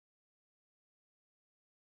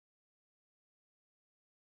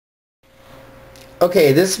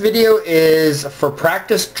Okay, this video is for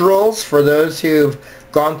practice drills for those who've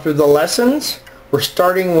gone through the lessons. We're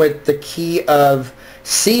starting with the key of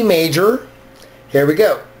C major. Here we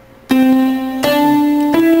go.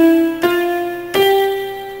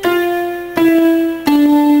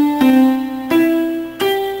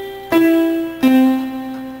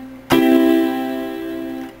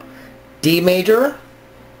 D major.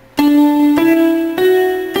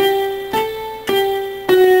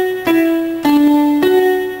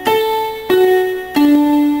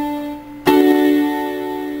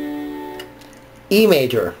 E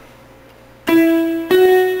major.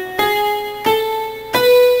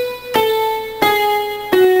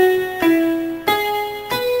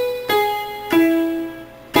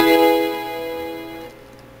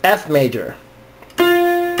 F major.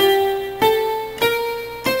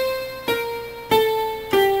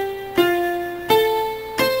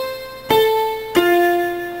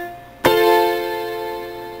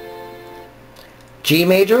 G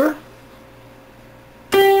major.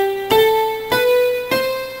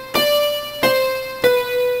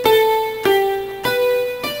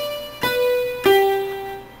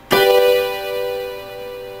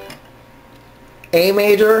 A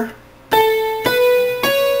major.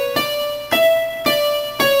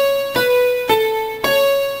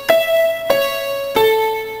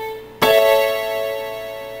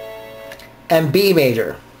 And B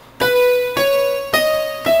major.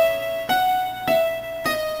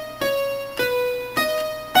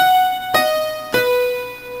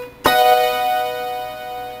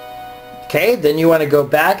 Okay, then you want to go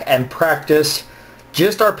back and practice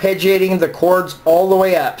just arpeggiating the chords all the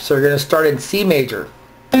way up. So you're going to start in C major.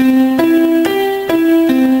 D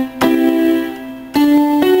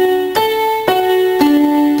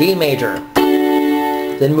major.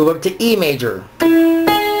 Then move up to E major.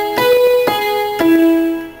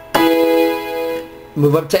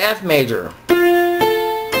 Move up to F major.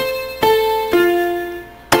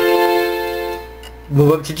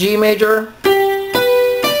 Move up to G major.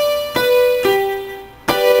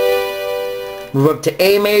 Move up to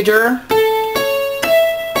A major.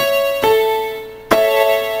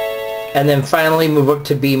 And then finally move up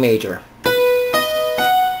to B major.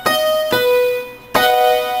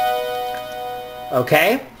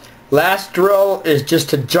 Okay? Last drill is just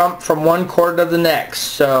to jump from one chord to the next.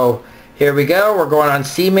 So here we go. We're going on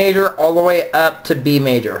C major all the way up to B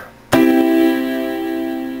major.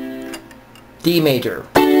 D major.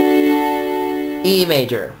 E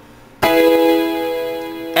major.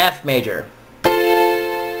 F major.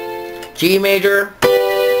 G major,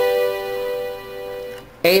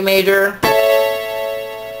 A major,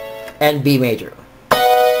 and B major.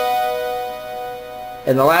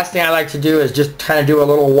 And the last thing I like to do is just kind of do a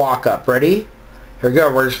little walk up. Ready? Here we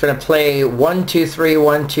go. We're just going to play 1, 2, 3,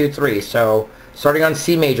 1, 2, 3. So starting on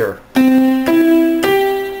C major, D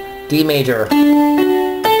major,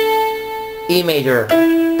 E major,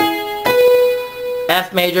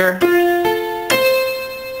 F major,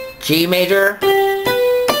 G major,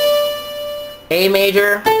 A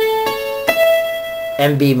major,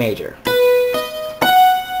 and B major.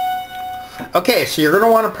 Okay, so you're going to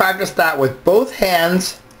want to practice that with both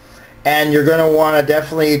hands, and you're going to want to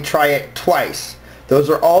definitely try it twice. Those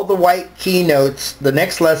are all the white key notes. The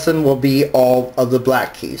next lesson will be all of the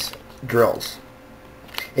black keys drills.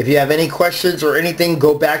 If you have any questions or anything,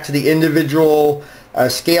 go back to the individual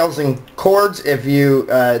scales and chords if you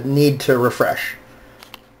need to refresh.